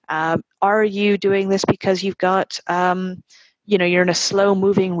 Are you doing this because you've got you're in a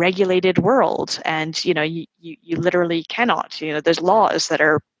slow-moving, regulated world, and you literally cannot. There's laws that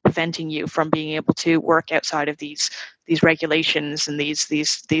are preventing you from being able to work outside of these regulations and these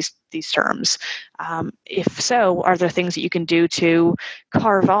terms. If so, are there things that you can do to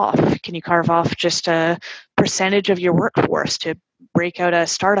carve off? Can you carve off just a percentage of your workforce to break out a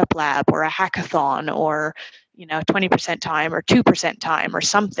startup lab or a hackathon, or 20% time or 2% time or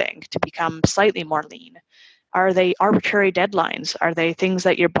something to become slightly more lean? Are they arbitrary deadlines? Are they things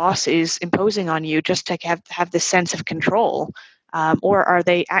that your boss is imposing on you just to have this sense of control? Or are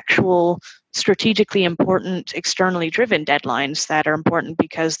they actual strategically important, externally driven deadlines that are important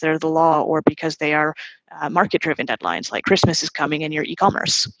because they're the law, or because they are market-driven deadlines, like Christmas is coming in your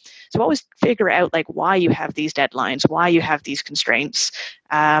e-commerce? So always figure out why you have these deadlines, why you have these constraints,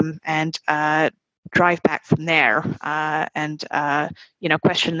 and drive back from there, and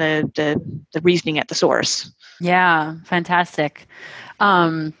question the reasoning at the source. Yeah, fantastic.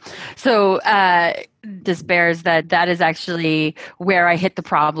 So this bears that is actually where I hit the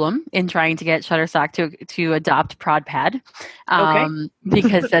problem in trying to get Shutterstock to adopt ProdPad. Okay.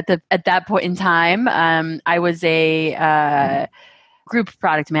 Because at that point in time, I was a group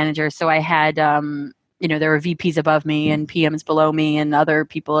product manager, so I had there were VPs above me and PMs below me and other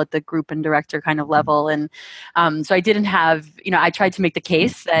people at the group and director kind of level, and so I didn't have I tried to make the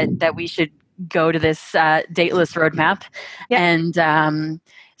case that we should go to this dateless roadmap. Yep. And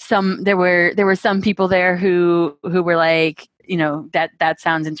there were some people there who were like, that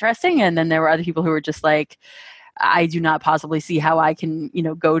sounds interesting, and then there were other people who were just like, I do not possibly see how I can,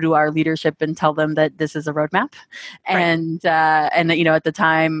 go to our leadership and tell them that this is a roadmap. And, at the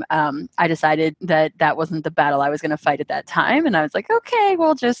time, I decided that wasn't the battle I was going to fight at that time. And I was like, okay,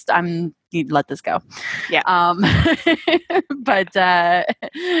 well, let this go. Yeah. But, yeah.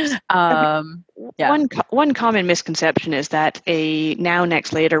 One common misconception is that a now,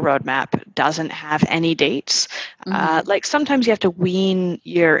 next, later roadmap doesn't have any dates. Mm-hmm. Sometimes you have to wean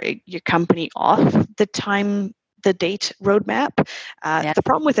your company off the date roadmap. The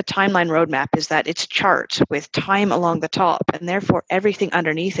problem with a timeline roadmap is that it's chart with time along the top, and therefore everything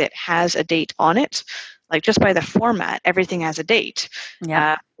underneath it has a date on it. Just by the format, everything has a date.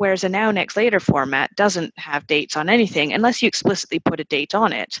 Whereas a now, next, later format doesn't have dates on anything unless you explicitly put a date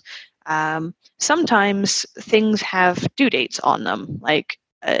on it. Sometimes things have due dates on them. I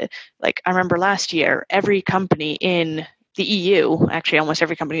remember last year, every company in the EU, actually almost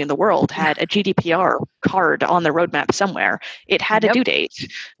every company in the world, had a GDPR card on the roadmap somewhere. It had a due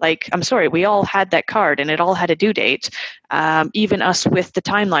date. I'm sorry, we all had that card and it all had a due date. Even us with the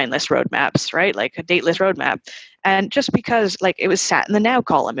timeline-less roadmaps, right? A dateless roadmap. And just because it was sat in the now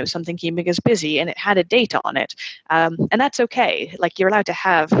column, it was something keeping us busy and it had a date on it. And that's okay. You're allowed to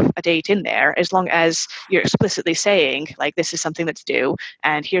have a date in there as long as you're explicitly saying, this is something that's due,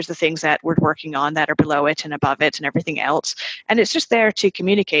 and here's the things that we're working on that are below it and above it and everything else. And it's just there to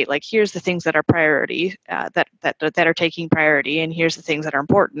communicate, here's the things that are priority, that are taking priority, and here's the things that are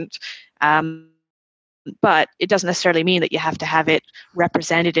important. But it doesn't necessarily mean that you have to have it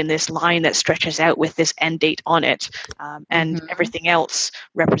represented in this line that stretches out with this end date on it, and everything else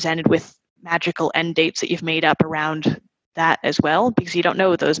represented with magical end dates that you've made up around that as well, because you don't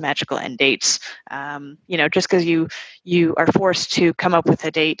know those magical end dates. Just because you are forced to come up with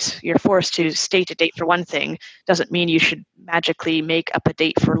a date, you're forced to state a date for one thing, doesn't mean you should magically make up a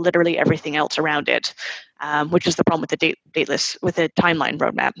date for literally everything else around it, which is the problem with the dateless, with a timeline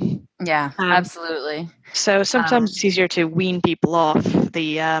roadmap. Yeah, absolutely. So sometimes it's easier to wean people off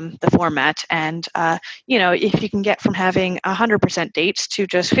the format, and if you can get from having 100% dates to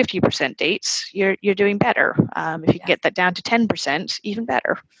just 50% dates, you're doing better. If you can get that down to 10%, even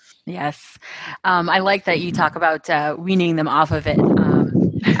better. Yes. I like that you talk about weaning them off of it.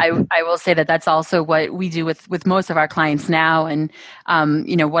 I will say that that's also what we do with most of our clients now, and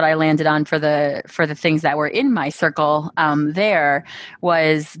what I landed on for the things that were in my circle there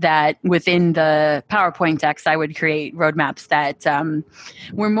was that within the PowerPoint decks, I would create roadmaps that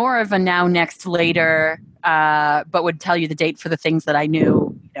were more of a now, next, later, but would tell you the date for the things that I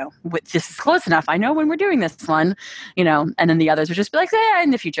knew. This is close enough. I know when we're doing this one, and then the others would just be like, yeah,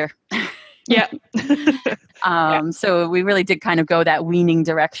 in the future. Yeah. So we really did kind of go that weaning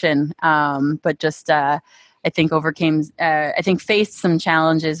direction, but just I think faced some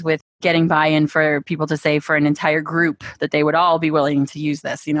challenges with getting buy-in for people to say for an entire group that they would all be willing to use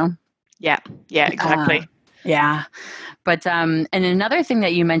this. Yeah, exactly. Yeah, but and another thing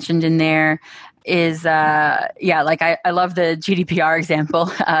that you mentioned in there is like I love the GDPR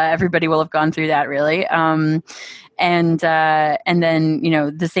example. Everybody will have gone through that, really. And then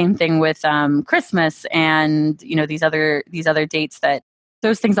the same thing with Christmas and these other dates, that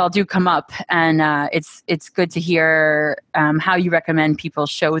those things all do come up, and it's good to hear how you recommend people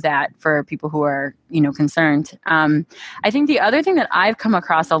show that for people who are concerned. I think the other thing that I've come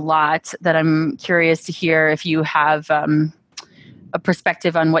across a lot that I'm curious to hear if you have a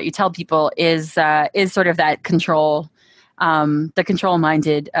perspective on what you tell people is sort of that the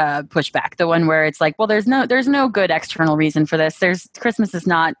control-minded pushback, the one where it's like, well, there's no good external reason for this. Christmas is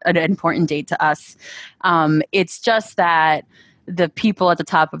not an important date to us. It's just that the people at the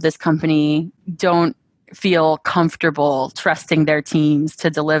top of this company don't feel comfortable trusting their teams to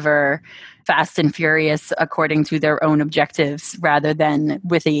deliver fast and furious according to their own objectives, rather than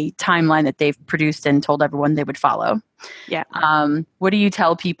with a timeline that they've produced and told everyone they would follow. Yeah. What do you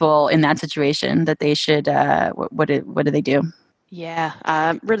tell people in that situation that they should? What do they do?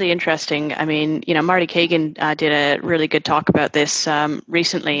 Yeah, really interesting. I mean, Marty Kagan did a really good talk about this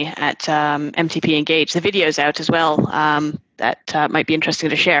recently at MTP Engage. The video's out as well. That might be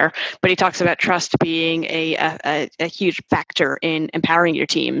interesting to share. But he talks about trust being a huge factor in empowering your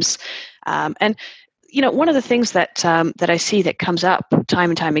teams. And one of the things that I see that comes up time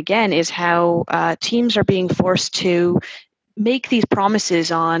and time again is how teams are being forced to make these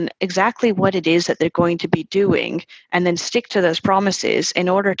promises on exactly what it is that they're going to be doing, and then stick to those promises in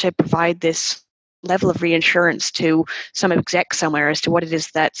order to provide this level of reassurance to some exec somewhere as to what it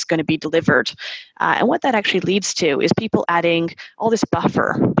is that's going to be delivered. And what that actually leads to is people adding all this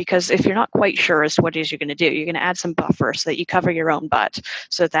buffer, because if you're not quite sure as to what it is you're going to do, you're going to add some buffer so that you cover your own butt,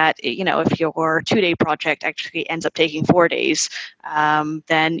 so that if your 2-day project actually ends up taking 4 days,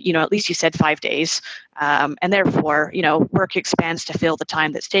 then at least you said 5 days. And therefore, work expands to fill the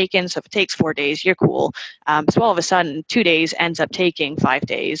time that's taken. So if it takes 4 days, you're cool. So all of a sudden, 2 days ends up taking 5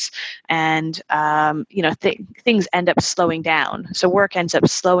 days, and things end up slowing down. So work ends up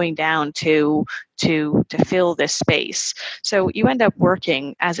slowing down to fill this space. So you end up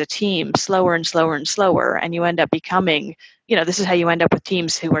working as a team slower and slower and slower, and you end up becoming, this is how you end up with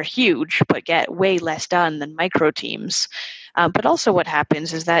teams who are huge but get way less done than micro teams. But also what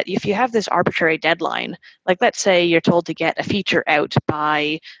happens is that if you have this arbitrary deadline, like let's say you're told to get a feature out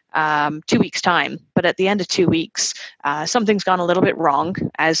by 2 weeks' time, but at the end of 2 weeks, something's gone a little bit wrong,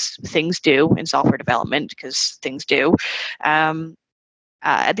 as things do in software development, because things do.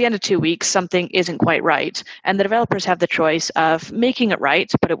 At the end of 2 weeks, something isn't quite right, and the developers have the choice of making it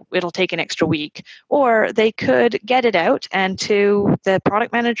right, but it'll take an extra week, or they could get it out, and to the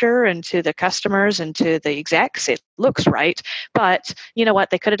product manager and to the customers and to the execs, it looks right, but you know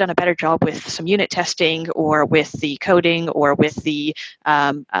what? They could have done a better job with some unit testing, or with the coding, or with the,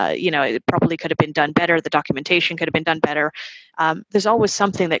 it probably could have been done better. The documentation could have been done better. There's always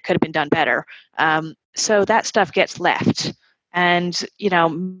something that could have been done better. So that stuff gets left. And,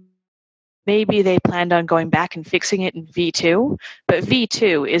 maybe they planned on going back and fixing it in V2, but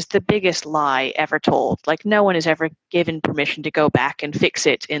V2 is the biggest lie ever told. Like, no one is ever given permission to go back and fix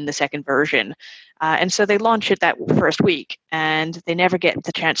it in the second version. And so they launch it that first week, and they never get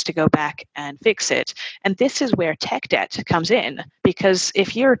the chance to go back and fix it. And this is where tech debt comes in, because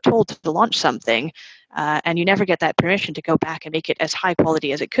if you're told to launch something, and you never get that permission to go back and make it as high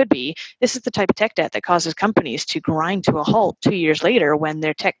quality as it could be, this is the type of tech debt that causes companies to grind to a halt 2 years later when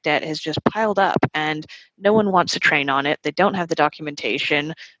their tech debt has just piled up and no one wants to train on it. They don't have the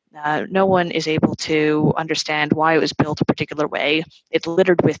documentation. No one is able to understand why it was built a particular way. It's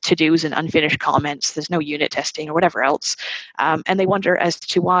littered with to-dos and unfinished comments. There's no unit testing or whatever else. And they wonder as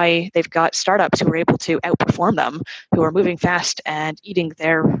to why they've got startups who are able to outperform them, who are moving fast and eating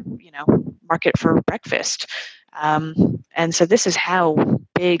their market for breakfast. And so this is how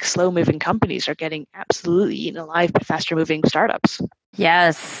big, slow-moving companies are getting absolutely eaten alive by faster-moving startups.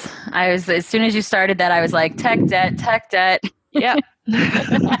 Yes. As soon as you started that, I was like, tech debt, tech debt. Yeah.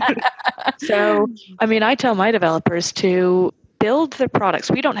 So, I tell my developers to build their products.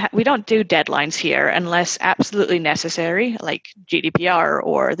 We don't do deadlines here unless absolutely necessary, like GDPR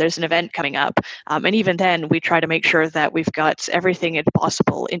or there's an event coming up. And even then, we try to make sure that we've got everything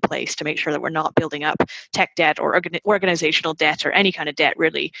possible in place to make sure that we're not building up tech debt or organizational debt or any kind of debt,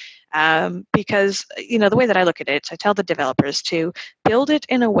 really. Because, the way that I look at it, I tell the developers to build it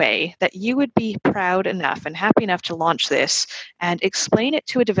in a way that you would be proud enough and happy enough to launch this and explain it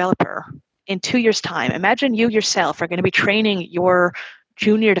to a developer in 2 years' time. Imagine you yourself are going to be training your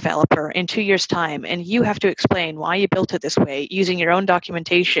junior developer in 2 years' time, and you have to explain why you built it this way using your own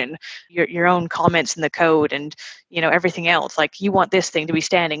documentation, your own comments in the code, and everything else. Like, you want this thing to be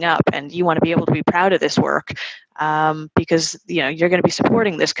standing up, and you want to be able to be proud of this work, because you're going to be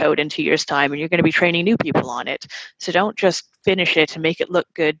supporting this code in 2 years' time, and you're going to be training new people on it. So don't just finish it and make it look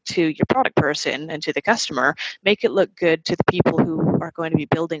good to your product person and to the customer. Make it look good to the people who are going to be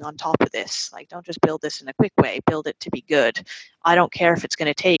building on top of this. Like, don't just build this in a quick way. Build it to be good. I don't care if it's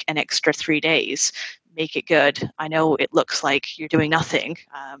going to take an extra 3 days. Make it good. I know it looks like you're doing nothing.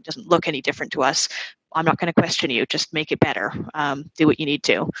 Doesn't look any different to us. I'm not going to question you. Just make it better. Do what you need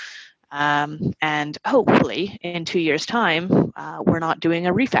to. And hopefully in 2 years' time, we're not doing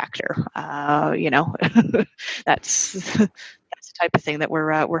a refactor. That's the type of thing that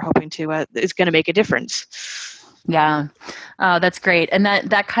we're hoping to is going to make a difference. Yeah, that's great. And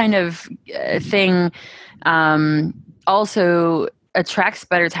that kind of thing also attracts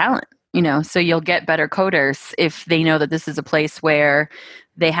better talent. So you'll get better coders if they know that this is a place where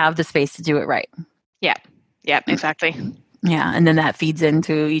they have the space to do it right. Yeah, exactly. Yeah, and then that feeds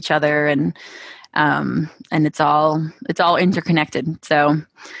into each other, and it's all interconnected. So,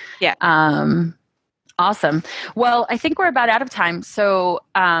 yeah, awesome. Well, I think we're about out of time. So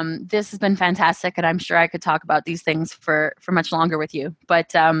this has been fantastic, and I'm sure I could talk about these things for much longer with you.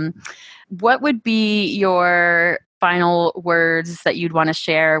 But what would be your final words that you'd want to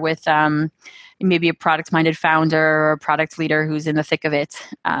share with maybe a product-minded founder or a product leader who's in the thick of it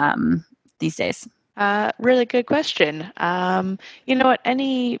these days? Really good question.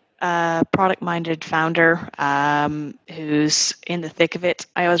 Any product-minded founder who's in the thick of it,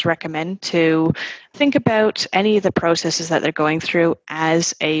 I always recommend to think about any of the processes that they're going through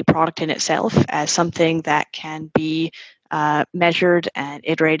as a product in itself, as something that can be measured and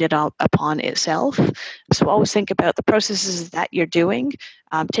iterated upon itself. So always think about the processes that you're doing.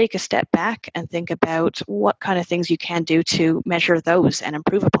 Take a step back and think about what kind of things you can do to measure those and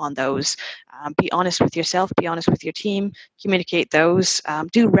improve upon those. Be honest with yourself, be honest with your team, communicate those,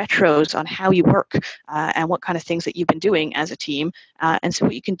 do retros on how you work and what kind of things that you've been doing as a team, and see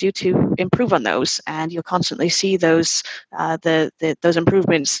what you can do to improve on those. And you'll constantly see those those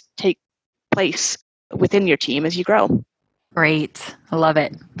improvements take place within your team as you grow. Great. I love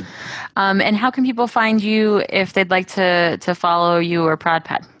it. And how can people find you if they'd like to follow you or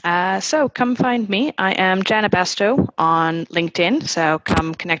ProdPad? So come find me. I am Janna Bastow on LinkedIn, so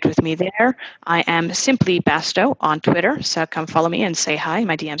come connect with me there. I am simply Bastow on Twitter, so come follow me and say hi.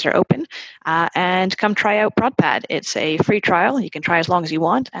 My DMs are open. And come try out ProdPad. It's a free trial. You can try as long as you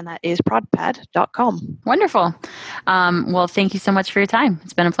want, and that is prodpad.com. Wonderful. Well, thank you so much for your time.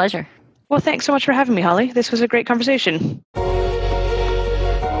 It's been a pleasure. Well, thanks so much for having me, Holly. This was a great conversation.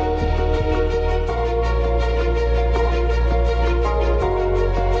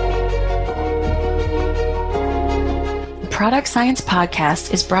 Product Science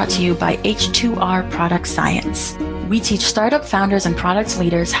Podcast is brought to you by H2R Product Science. We teach startup founders and product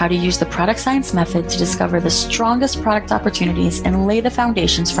leaders how to use the product science method to discover the strongest product opportunities and lay the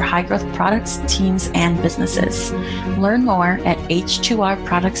foundations for high-growth products, teams, and businesses. Learn more at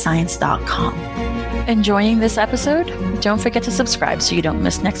h2rproductscience.com. Enjoying this episode? Don't forget to subscribe so you don't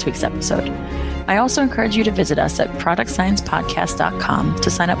miss next week's episode. I also encourage you to visit us at productsciencepodcast.com to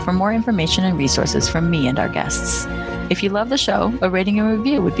sign up for more information and resources from me and our guests. If you love the show, a rating and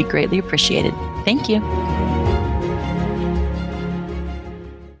review would be greatly appreciated. Thank you.